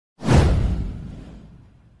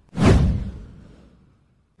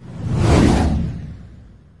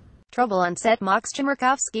Trouble on set mocks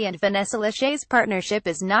Chmerkovskiy and Vanessa. Lachey's partnership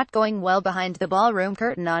is not going well behind the ballroom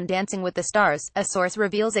curtain on Dancing with the Stars, a source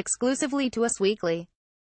reveals exclusively to Us Weekly.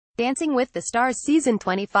 Dancing with the Stars Season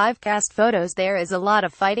 25 cast photos. There is a lot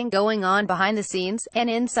of fighting going on behind the scenes, an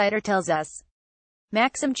insider tells us.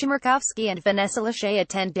 Chmerkovskiy and Vanessa Lachey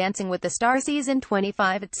attend Dancing with the Stars Season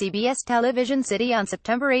 25 at CBS Television City on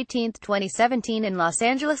September 18, 2017 in Los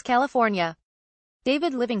Angeles, California.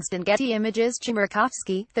 David Livingston. Getty Images.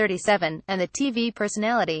 Chmerkovskiy, 37, and the TV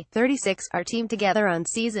personality, 36, are teamed together on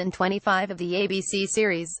Season 25 of the ABC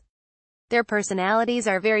series. Their personalities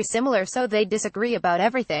are very similar, so they disagree about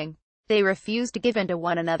everything. They refuse to give in to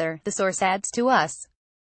one another, the source adds to Us.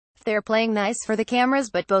 They're playing nice for the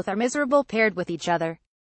cameras, but both are miserable paired with each other.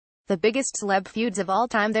 The biggest celeb feuds of all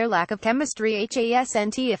time. Their lack of chemistry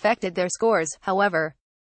hasn't affected their scores, however.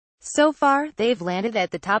 So far, they've landed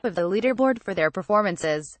at the top of the leaderboard for their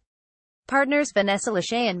performances. Partners Vanessa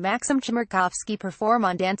Lachey and Chmerkovskiy perform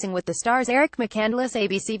on Dancing with the Stars. Eric McCandless,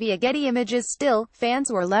 ABC via Getty Images. Still,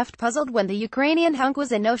 fans were left puzzled when the Ukrainian hunk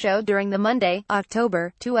was a no-show during the Monday,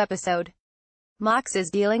 October 2 episode. Mox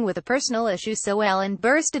is dealing with a personal issue, so Ellen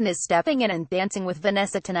Burstyn is stepping in and Dancing with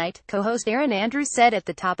Vanessa tonight, co-host Erin Andrews said at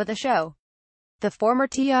the top of the show. The former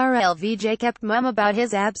TRL VJ kept mum about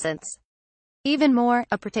his absence. Even more,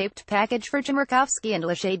 a pre-taped package for Chmerkovskiy and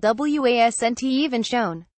Lachey wasn't even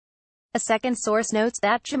shown. A second source notes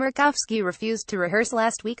that Chmerkovskiy refused to rehearse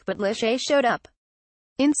last week, but Lachey showed up.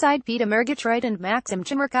 Inside Peter Murgatroyd and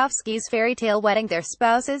Chmerkovskiy's fairy tale wedding, their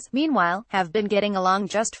spouses, meanwhile, have been getting along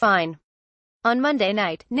just fine. On Monday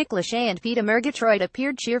night, Nick Lachey and Peter Murgatroyd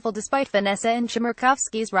appeared cheerful despite Vanessa and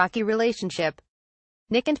Chmerkovskiy's rocky relationship.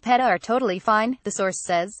 Nick and Peta are totally fine, the source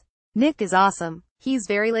says. Nick is awesome. He's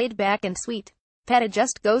very laid back and sweet. Peta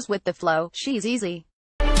just goes with the flow. She's easy.